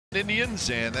Indians,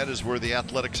 and that is where the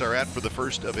Athletics are at for the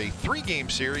first of a three-game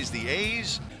series. The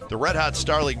A's, the red-hot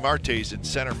Starling Marte's in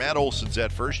center. Matt Olson's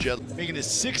at first. Making his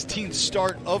 16th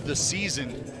start of the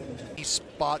season. He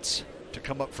spots to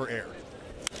come up for air.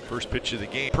 First pitch of the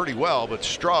game pretty well, but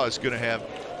Straw is going to have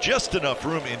just enough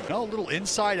room in. A little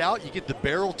inside out, you get the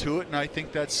barrel to it, and I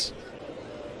think that's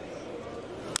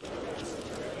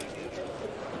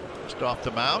just off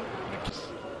the mound.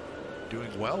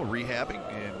 Doing well, rehabbing,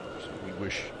 and we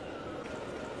wish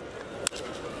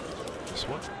this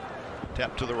one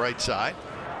tap to the right side.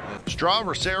 Straw,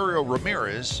 Rosario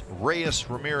Ramirez, Reyes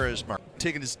Ramirez.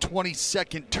 Taking his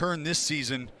 22nd turn this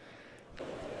season.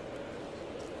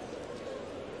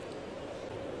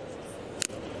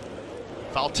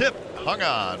 Foul tip hung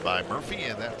on by Murphy,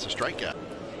 and that's a strikeout.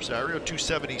 Rosario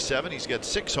 277. He's got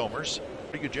 6 homers.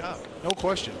 Pretty good job. No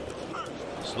question.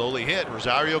 Slowly hit.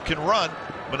 Rosario can run.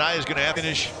 Manaya's going to have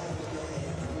finish.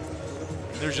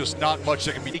 There's just not much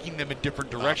that can be taking them in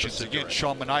different directions. Again,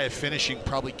 Sean Manaea finishing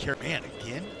probably man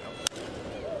again.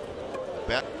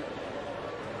 Bet.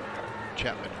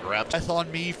 Chapman grabs. Death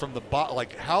on me from the bot.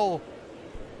 Like how?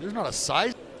 There's not a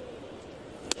size.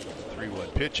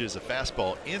 3-1 pitch is a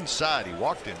fastball inside. He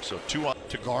walked in, so 2 on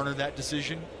to garner that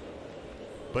decision.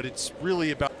 But it's really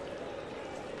about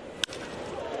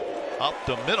up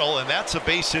the middle, and that's a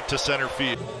base hit to center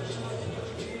field.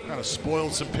 Kind of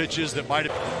spoiled some pitches that might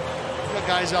have. You got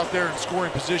guys out there in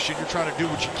scoring position. You're trying to do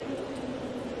what you can.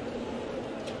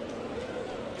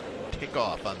 Take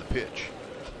off on the pitch.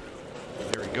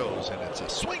 There he goes, and it's a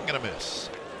swing and a miss.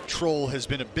 Control has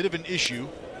been a bit of an issue.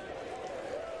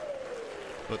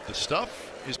 But the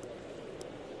stuff is.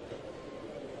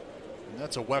 And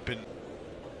that's a weapon.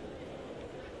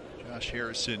 Josh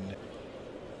Harrison.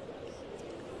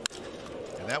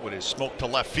 And that one is smoked to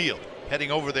left field.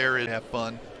 Heading over there and have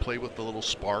fun. Play with the little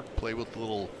spark. Play with the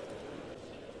little.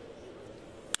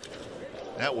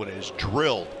 That one is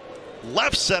drilled.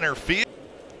 Left center field.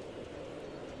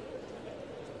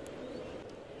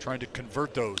 Trying to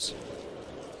convert those.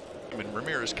 And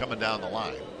Ramirez coming down the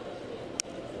line.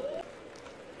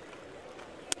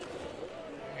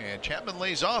 And Chapman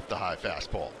lays off the high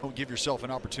fastball. Don't give yourself an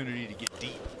opportunity to get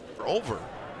deep. Over.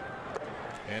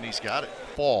 And he's got it.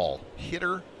 Ball.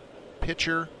 Hitter.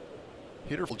 Pitcher.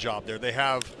 Hitter. Job there they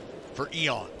have for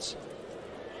eons.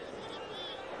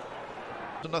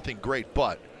 Nothing great,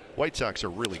 but White Sox are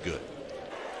really good.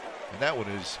 And that one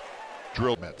is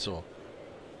drilled. So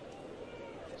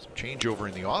some changeover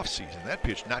in the offseason. That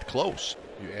pitch not close.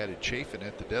 You added Chafin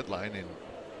at the deadline, and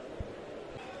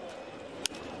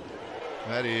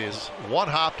that is one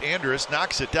hop. Andrus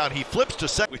knocks it down. He flips to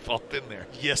second. We've all been there.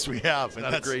 Yes, we have. And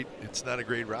it's not a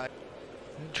great ride.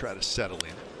 And try to settle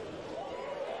in.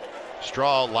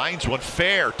 Straw lines one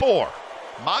fair. 4.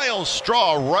 Miles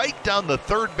Straw right down the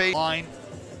third base line.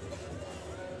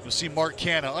 You'll see Mark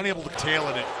Canha unable to tail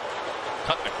in it.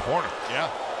 Cutting the corner. Yeah.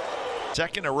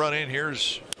 Second to run in.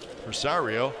 Here's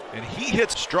Rosario, and he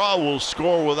hits. Straw will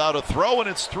score without a throw, and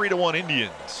it's 3-1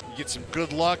 Indians. You get some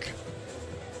good luck.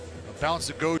 A bounce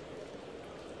to go.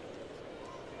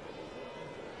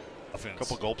 A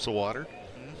couple gulps of water.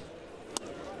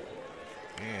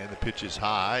 And the pitch is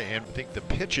high, and I think the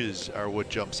pitches are what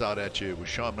jumps out at you with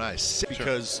Sean Manaea.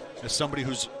 Because as somebody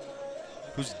who's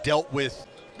dealt with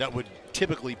that would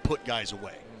typically put guys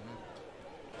away.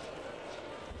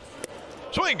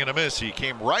 Swing and a miss. He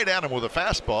came right at him with a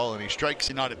fastball, and he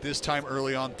strikes. Not at this time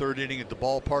early on, third inning at the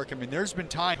ballpark. I mean, there's been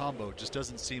time. Combo just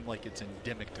doesn't seem like it's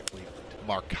endemic to Cleveland.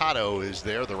 Marcado is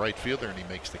there, the right fielder, and he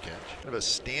makes the catch. Kind of a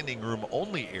standing room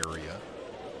only area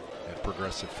at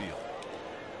Progressive Field.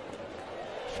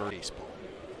 For baseball.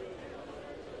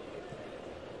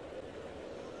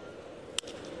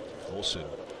 Olson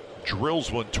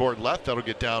drills one toward left. That'll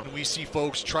get down. We see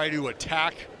folks try to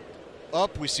attack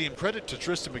up. We see him. Credit to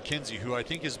Tristan McKenzie, who I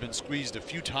think has been squeezed a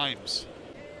few times.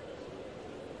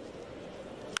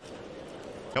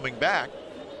 Coming back,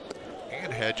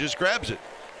 and Hedges grabs it.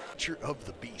 Picture of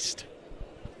the beast.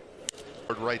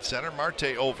 Right center,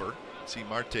 Marte over. See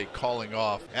Marte calling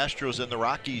off. Astros and the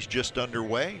Rockies just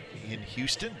underway in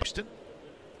Houston.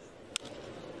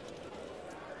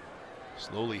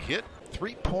 Slowly hit.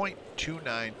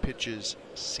 3.29 pitches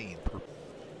seen per.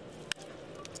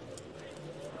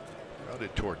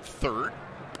 Routed toward third.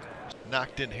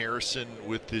 Knocked in Harrison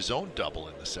with his own double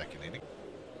in the second inning.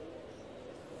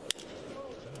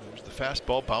 There's the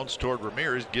fastball, bounce toward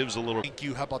Ramirez, gives a little. Thank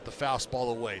you. How about the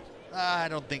fastball away? I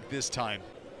don't think this time.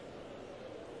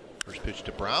 First pitch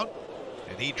to Brown,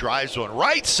 and he drives one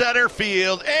right center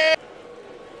field. And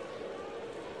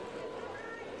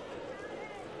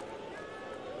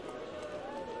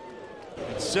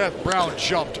it's Seth Brown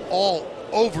jumped all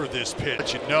over this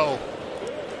pitch. You know,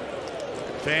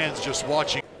 fans just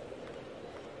watching.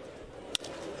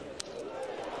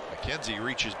 McKenzie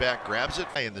reaches back, grabs it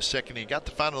in the second inning, got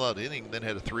the final out inning, then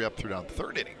had a 3-up, 3-down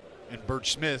third inning. And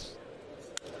Birch Smith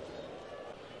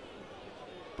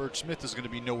is going to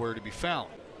be nowhere to be found.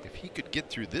 If he could get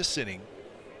through this inning,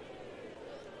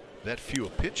 that few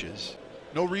of pitches,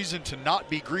 no reason to not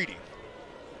be greedy.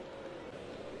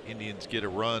 Indians get a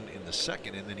run in the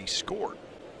second, and then he scored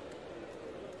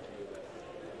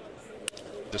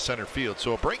to center field.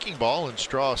 So a breaking ball, and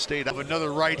Straw stayed up.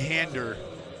 Another right-hander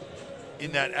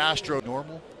in that Astro.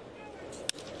 Normal.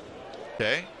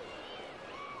 Okay,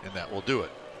 and that will do it.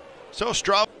 So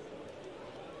Straw,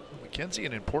 McKenzie,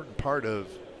 an important part of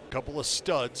a couple of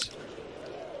studs.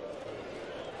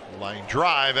 Line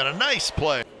drive and a nice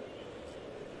play.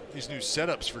 These new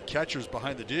setups for catchers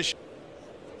behind the dish.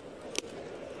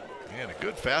 And a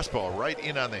good fastball right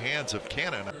in on the hands of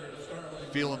Cannon.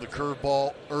 Feeling the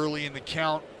curveball early in the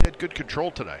count. Had good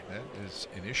control tonight. That is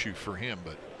an issue for him,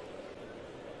 but.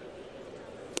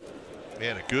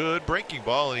 And a good breaking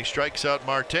ball, and he strikes out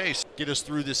Marte. Get us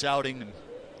through this outing, and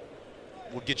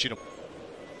we'll get you to.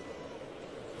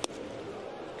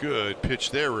 Good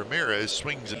pitch there. Ramirez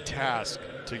swings a task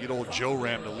to get old Joe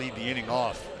Ram to lead the inning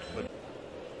off. But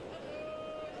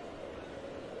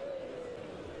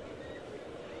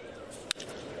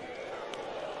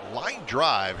line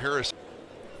drive, Harris.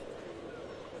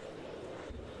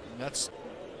 And that's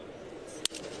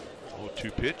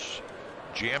 0-2 pitch,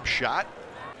 jam shot.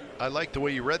 I like the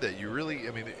way you read that. You really,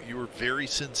 I mean, you were very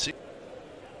sincere.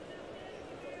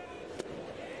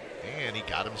 And he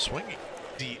got him swinging.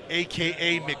 The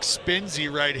AKA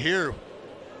McSpenzy right here,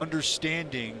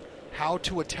 understanding how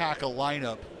to attack a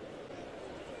lineup.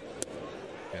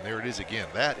 And there it is again.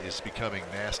 That is becoming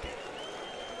nasty.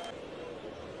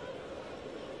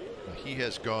 Well, he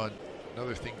has gone.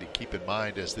 Another thing to keep in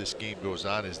mind as this game goes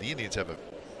on is the Indians have a.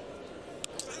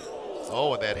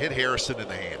 Oh, and that hit Harrison in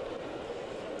the hand.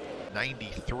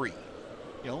 93.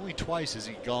 Yeah, only twice has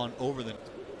he gone over the.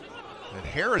 And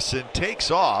Harrison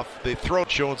takes off. They throw,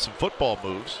 showing some football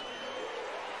moves.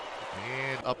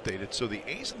 And updated. So the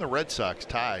A's and the Red Sox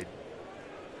tied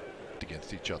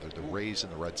against each other. The Rays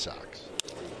and the Red Sox.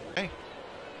 Okay.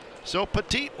 So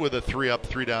Petit with a 3-up,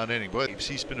 3-down inning. But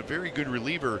he's been a very good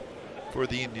reliever for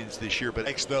the Indians this year. But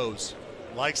likes those.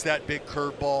 Likes that big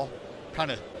curveball.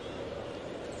 Kind of.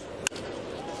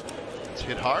 It's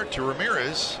hit hard to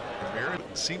Ramirez. Ramirez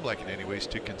doesn't seem like it anyways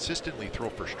to consistently throw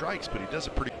for strikes, but he does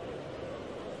it pretty.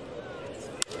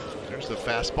 There's the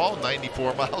fastball,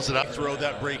 94 miles an hour. Throw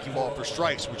that breaking ball for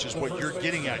strikes, which is what you're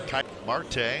getting at.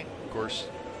 Marte, of course,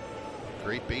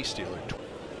 great base stealer.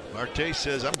 Marte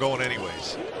says, I'm going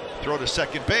anyways. Throw to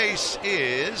second base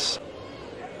is.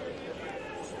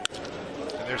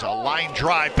 And there's a line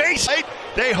drive. Base hit.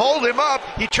 They hold him up.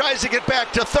 He tries to get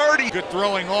back to 30. Good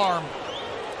throwing arm.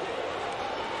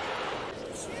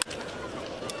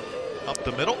 Up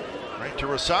the middle, right to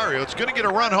Rosario. It's going to get a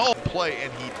run home play,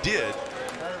 and he did.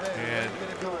 And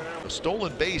a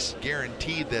stolen base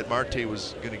guaranteed that Marte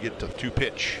was going to get to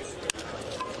 2-pitch.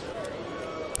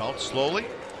 Bounce slowly.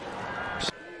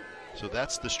 So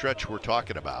that's the stretch we're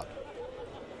talking about.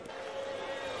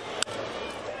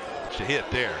 It's a hit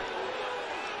there.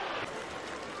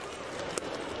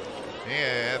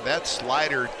 And that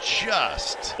slider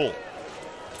just full.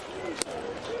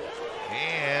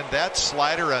 And that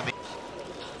slider on the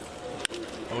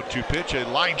 0-2 pitch, a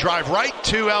line drive right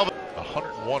to Alvin.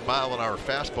 101 mile an hour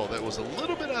fastball that was a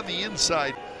little bit on the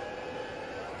inside.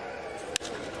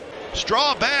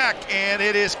 Straw back, and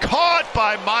it is caught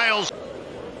by Miles.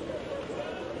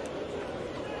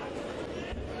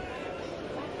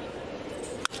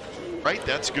 Right,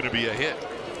 that's going to be a hit.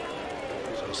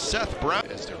 So Seth Brown,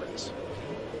 as there is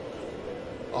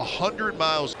 100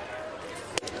 miles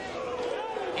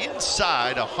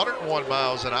inside, 101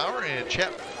 miles an hour, and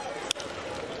Chap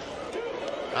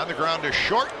on the ground is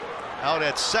short. Out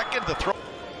at second, the throw.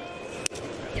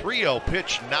 3-0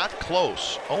 pitch, not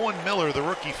close. Owen Miller, the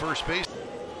rookie first base.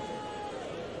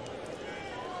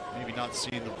 Maybe not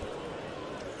seeing the.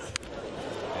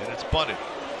 And it's bunted.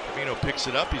 Camino picks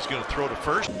it up. He's going to throw to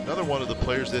first. Another one of the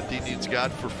players that the Indians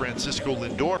got for Francisco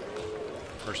Lindor.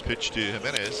 First pitch to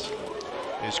Jimenez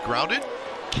is grounded.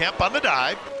 Kemp on the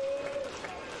dive.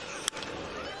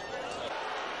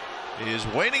 Is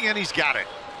waiting, and he's got it.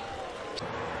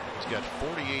 He's got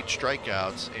 48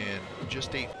 strikeouts and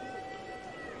just 8.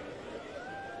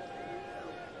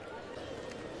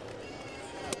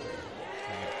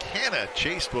 Canna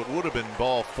chased what would have been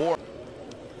ball 4.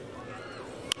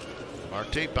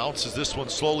 Marte bounces this one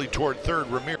slowly toward third.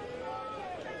 Ramirez.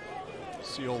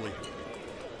 Scioli.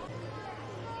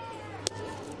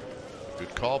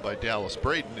 Good call by Dallas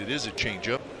Braden. It is a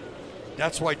changeup.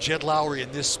 That's why Jed Lowry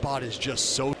in this spot is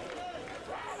just so.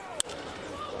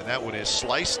 And that one is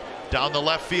sliced down the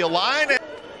left field line.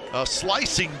 A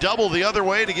slicing double the other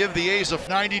way to give the A's a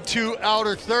 92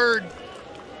 outer third.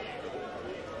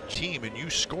 Team, and you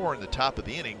score in the top of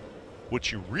the inning,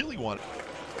 what you really want.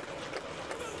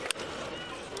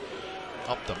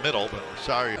 Up the middle, but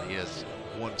sorry, he has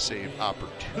one save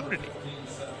opportunity.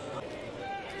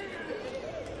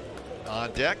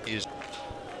 On deck is,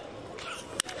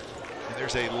 and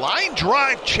there's a line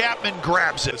drive. Chapman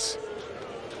grabs it.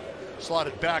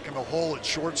 Slotted back in the hole at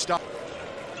shortstop.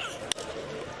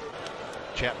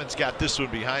 Chapman's got this one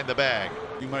behind the bag.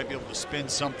 You might be able to spin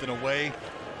something away.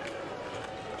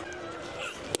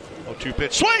 0-2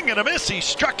 pitch, swing and a miss. He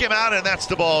struck him out, and that's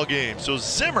the ball game. So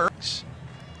Zimmer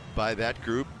by that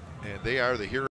group, and they are the heroes.